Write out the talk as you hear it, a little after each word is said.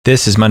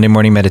This is Monday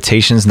Morning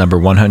Meditations number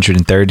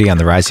 130 on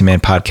the Rising Man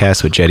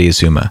podcast with Jeddy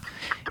Azuma.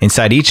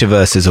 Inside each of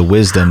us is a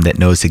wisdom that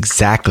knows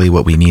exactly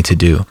what we need to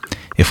do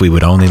if we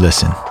would only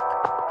listen.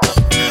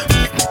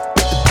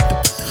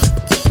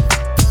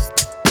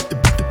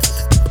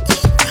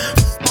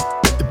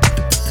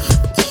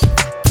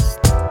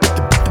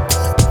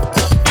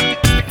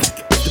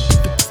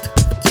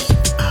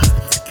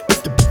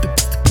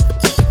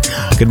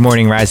 Good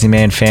morning, Rising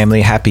Man family.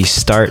 Happy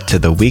start to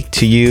the week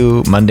to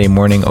you. Monday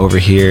morning over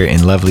here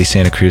in lovely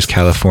Santa Cruz,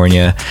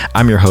 California.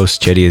 I'm your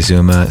host, Jeddy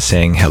Azuma,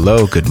 saying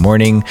hello, good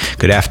morning,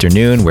 good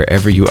afternoon,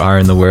 wherever you are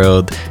in the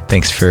world.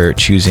 Thanks for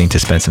choosing to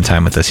spend some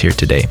time with us here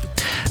today.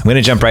 I'm going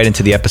to jump right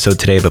into the episode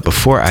today, but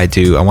before I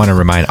do, I want to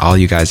remind all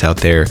you guys out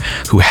there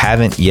who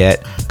haven't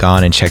yet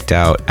gone and checked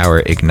out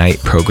our Ignite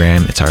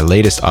program. It's our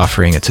latest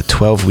offering. It's a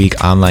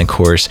 12-week online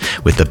course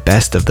with the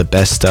best of the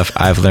best stuff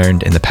I've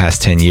learned in the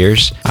past 10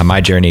 years on my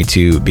journey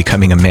to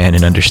becoming a man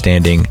and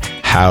understanding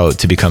how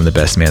to become the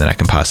best man that I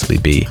can possibly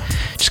be.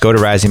 Just go to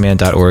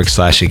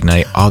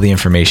risingman.org/ignite. All the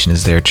information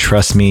is there.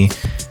 Trust me,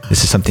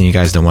 this is something you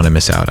guys don't want to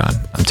miss out on.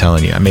 I'm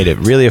telling you, I made it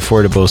really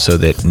affordable so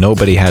that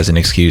nobody has an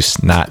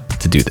excuse not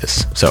to do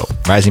this. So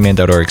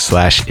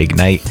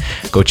risingman.org/ignite.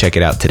 Go check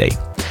it out today.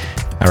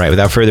 All right,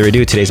 without further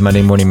ado, today's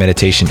Monday morning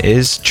meditation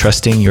is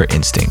trusting your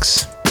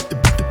instincts.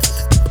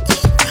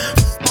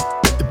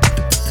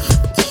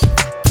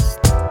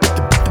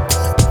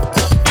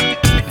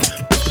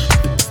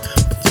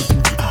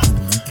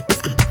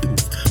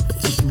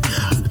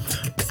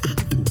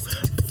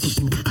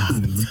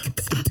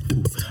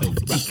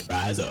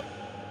 Rise up.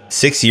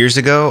 6 years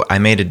ago, I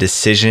made a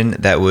decision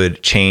that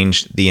would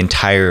change the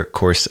entire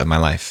course of my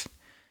life.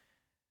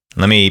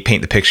 Let me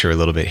paint the picture a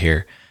little bit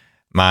here.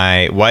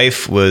 My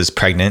wife was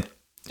pregnant.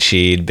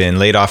 She'd been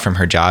laid off from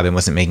her job and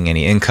wasn't making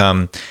any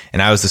income,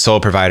 and I was the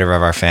sole provider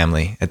of our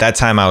family. At that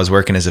time, I was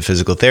working as a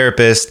physical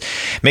therapist,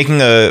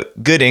 making a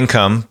good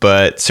income,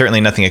 but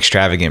certainly nothing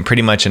extravagant,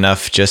 pretty much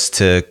enough just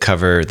to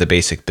cover the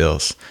basic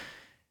bills.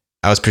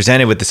 I was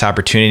presented with this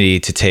opportunity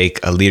to take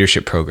a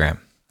leadership program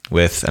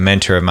with a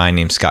mentor of mine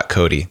named Scott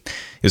Cody.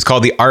 It was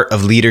called The Art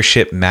of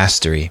Leadership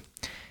Mastery,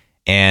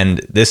 and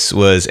this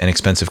was an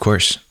expensive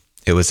course.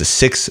 It was a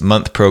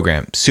 6-month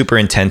program, super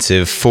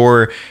intensive,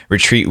 4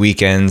 retreat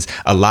weekends,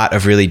 a lot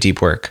of really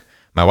deep work.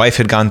 My wife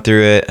had gone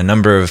through it. A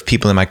number of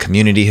people in my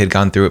community had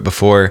gone through it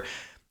before.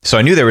 So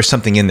I knew there was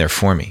something in there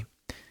for me.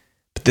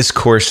 But this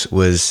course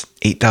was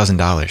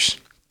 $8,000.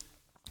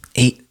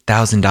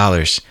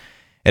 $8,000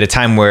 at a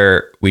time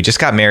where we just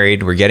got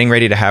married. We're getting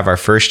ready to have our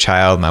first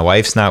child. My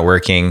wife's not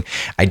working.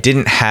 I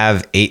didn't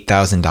have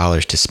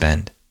 $8,000 to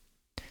spend.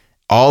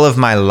 All of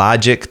my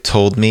logic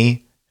told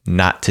me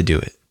not to do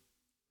it.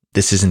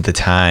 This isn't the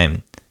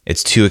time.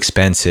 It's too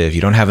expensive.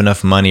 You don't have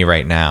enough money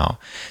right now.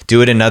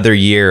 Do it another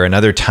year,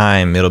 another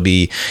time. You'll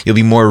be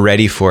more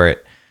ready for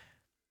it.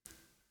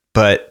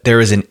 But there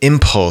was an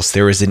impulse,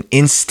 there was an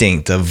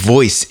instinct, a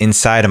voice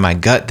inside of my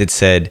gut that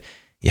said,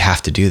 you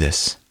have to do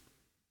this.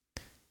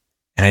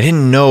 And I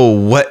didn't know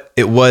what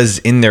it was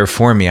in there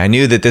for me. I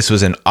knew that this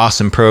was an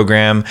awesome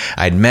program.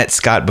 I'd met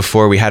Scott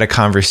before. We had a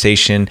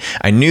conversation.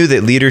 I knew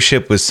that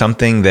leadership was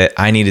something that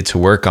I needed to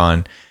work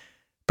on.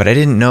 But I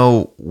didn't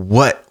know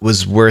what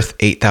was worth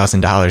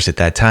 $8,000 at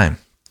that time.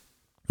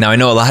 Now, I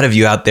know a lot of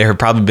you out there have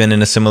probably been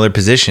in a similar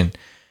position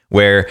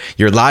where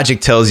your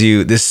logic tells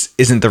you this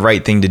isn't the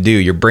right thing to do.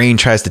 Your brain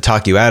tries to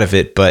talk you out of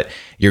it, but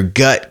your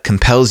gut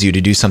compels you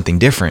to do something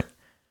different.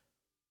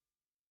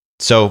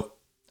 So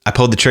I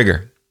pulled the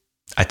trigger.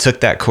 I took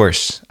that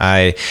course.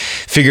 I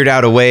figured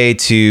out a way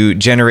to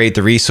generate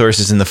the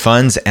resources and the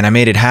funds, and I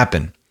made it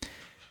happen.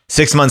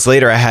 6 months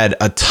later, I had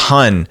a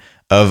ton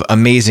of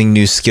amazing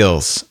new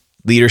skills,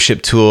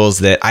 leadership tools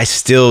that I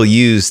still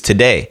use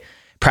today,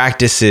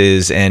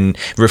 practices and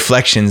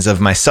reflections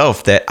of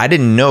myself that I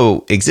didn't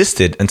know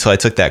existed until I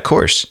took that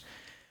course.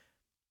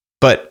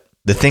 But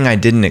the thing I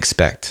didn't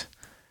expect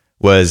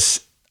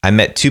was I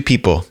met 2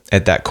 people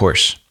at that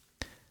course,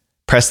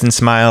 Preston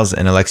Smiles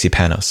and Alexi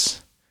Panos,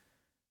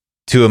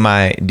 2 of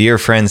my dear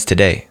friends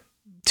today,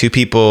 2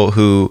 people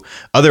who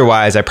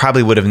otherwise I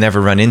probably would have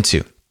never run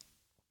into.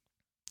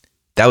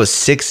 That was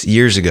 6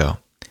 years ago,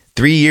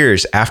 3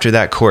 years after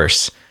that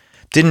course.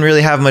 Didn't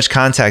really have much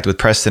contact with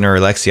Preston or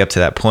Alexi up to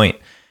that point.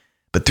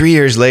 But 3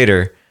 years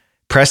later,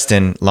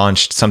 Preston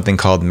launched something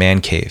called Man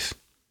Cave,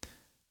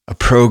 a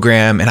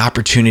program, an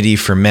opportunity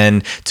for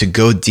men to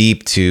go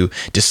deep, to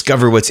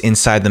discover what's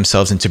inside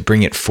themselves and to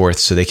bring it forth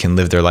so they can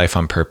live their life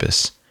on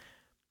purpose.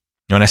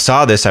 And when I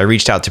saw this, I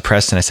reached out to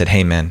Preston. I said,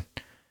 hey, man,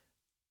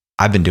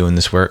 I've been doing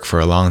this work for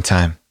a long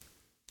time.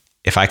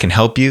 If I can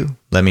help you,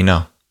 let me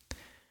know.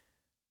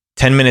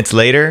 10 minutes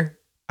later,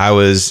 I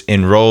was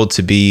enrolled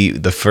to be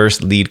the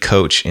first lead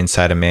coach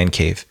inside a Man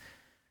Cave.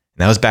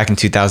 And that was back in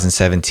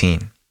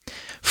 2017.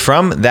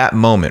 From that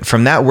moment,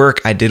 from that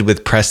work I did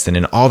with Preston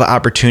and all the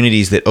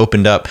opportunities that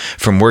opened up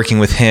from working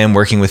with him,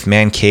 working with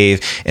Man Cave,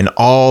 and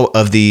all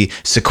of the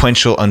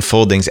sequential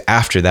unfoldings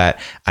after that,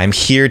 I'm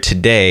here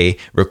today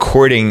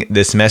recording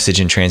this message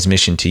and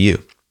transmission to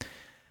you.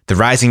 The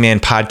Rising Man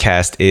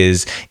podcast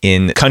is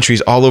in countries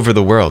all over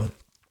the world.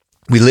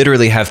 We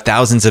literally have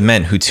thousands of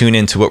men who tune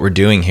into what we're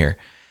doing here.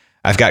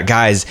 I've got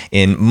guys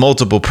in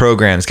multiple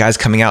programs, guys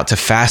coming out to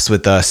fast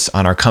with us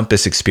on our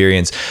Compass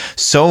experience.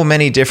 So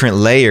many different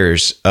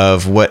layers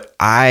of what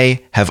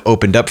I have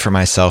opened up for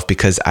myself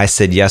because I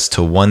said yes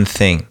to one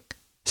thing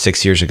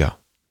 6 years ago.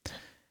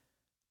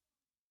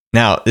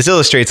 Now, this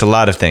illustrates a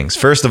lot of things.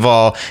 First of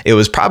all, it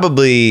was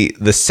probably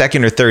the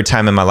second or third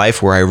time in my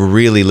life where I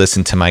really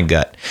listened to my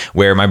gut,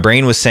 where my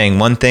brain was saying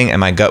one thing and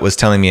my gut was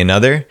telling me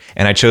another,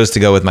 and I chose to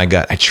go with my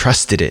gut. I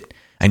trusted it.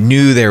 I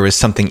knew there was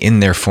something in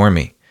there for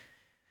me.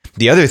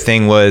 The other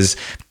thing was,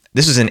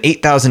 this was an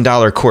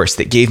 $8,000 course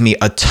that gave me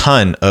a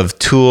ton of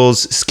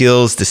tools,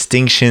 skills,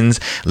 distinctions,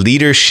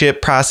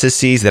 leadership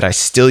processes that I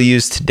still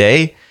use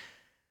today.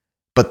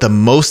 But the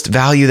most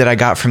value that I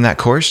got from that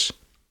course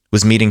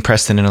was meeting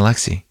Preston and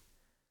Alexi.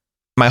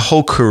 My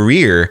whole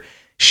career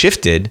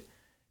shifted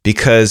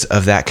because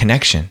of that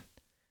connection,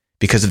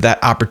 because of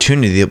that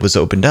opportunity that was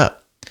opened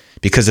up.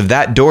 Because of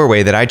that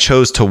doorway that I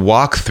chose to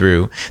walk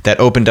through, that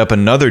opened up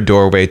another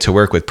doorway to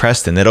work with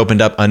Preston, that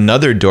opened up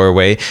another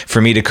doorway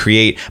for me to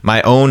create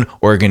my own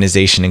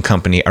organization and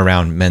company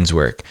around men's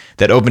work,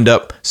 that opened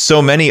up so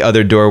many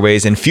other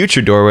doorways and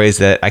future doorways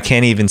that I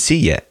can't even see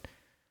yet.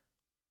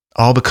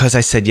 All because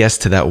I said yes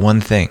to that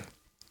one thing.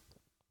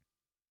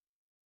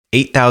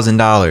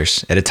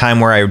 $8,000 at a time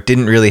where I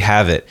didn't really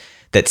have it,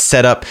 that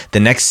set up the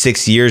next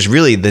 6 years,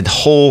 really the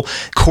whole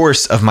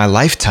course of my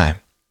lifetime.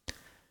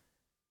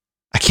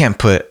 I can't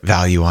put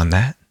value on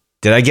that.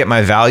 Did I get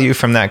my value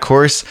from that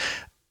course?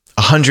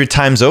 100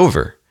 times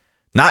over.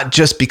 Not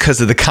just because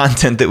of the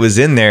content that was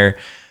in there,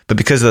 but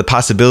because of the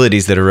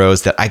possibilities that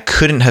arose that I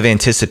couldn't have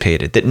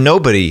anticipated, that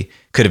nobody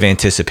could have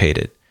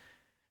anticipated.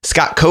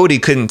 Scott Cody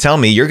couldn't tell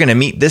me, you're going to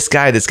meet this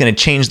guy that's going to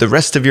change the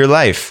rest of your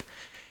life.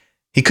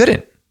 He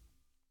couldn't.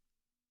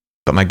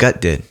 But my gut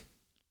did.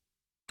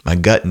 My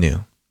gut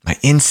knew. My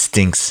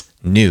instincts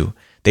knew.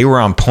 They were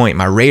on point.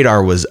 My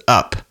radar was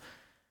up.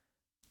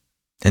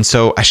 And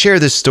so I share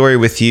this story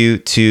with you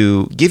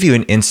to give you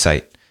an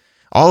insight.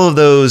 All of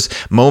those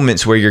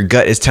moments where your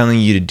gut is telling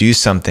you to do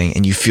something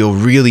and you feel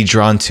really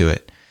drawn to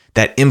it,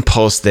 that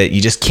impulse that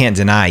you just can't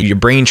deny. Your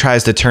brain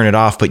tries to turn it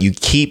off, but you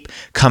keep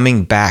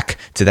coming back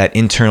to that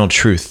internal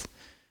truth.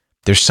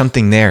 There's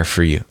something there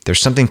for you.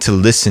 There's something to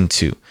listen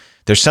to.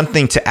 There's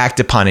something to act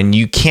upon, and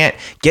you can't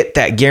get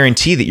that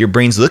guarantee that your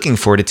brain's looking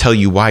for to tell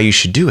you why you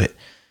should do it.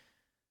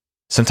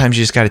 Sometimes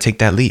you just got to take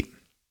that leap.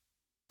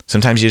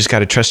 Sometimes you just got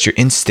to trust your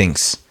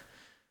instincts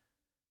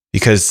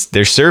because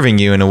they're serving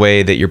you in a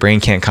way that your brain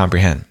can't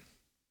comprehend.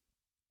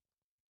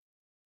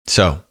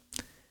 So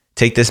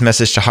take this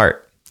message to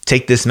heart.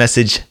 Take this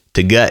message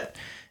to gut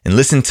and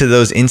listen to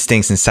those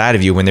instincts inside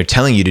of you when they're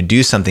telling you to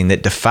do something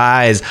that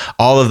defies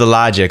all of the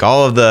logic,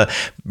 all of the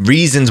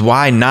reasons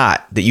why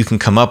not that you can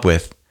come up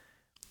with.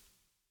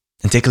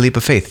 And take a leap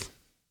of faith.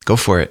 Go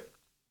for it.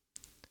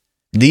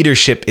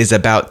 Leadership is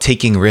about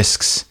taking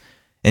risks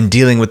and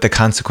dealing with the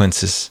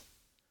consequences.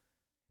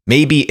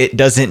 Maybe it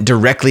doesn't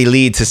directly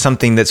lead to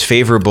something that's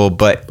favorable,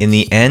 but in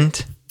the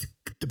end,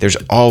 there's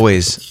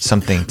always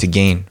something to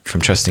gain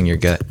from trusting your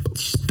gut.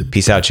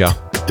 Peace out, y'all.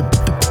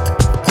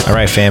 All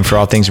right, fam, for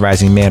all things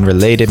Rising Man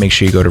related, make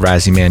sure you go to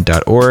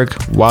risingman.org.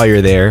 While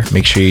you're there,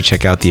 make sure you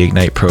check out the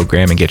Ignite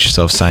program and get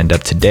yourself signed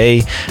up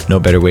today. No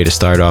better way to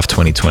start off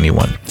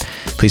 2021.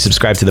 Please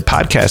subscribe to the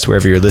podcast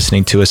wherever you're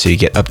listening to us so you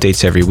get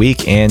updates every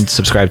week, and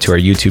subscribe to our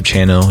YouTube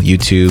channel,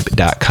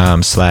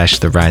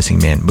 youtube.com/The Rising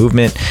Man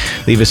Movement.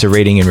 Leave us a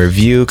rating and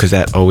review because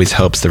that always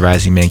helps The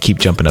Rising Man keep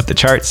jumping up the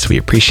charts. We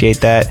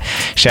appreciate that.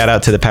 Shout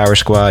out to the Power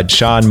Squad,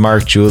 Sean,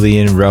 Mark,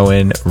 Julian,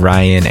 Rowan,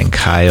 Ryan, and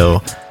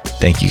Kyle.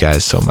 Thank you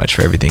guys so much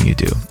for everything you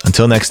do.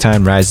 Until next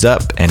time, rise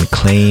up and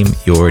claim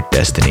your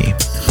destiny.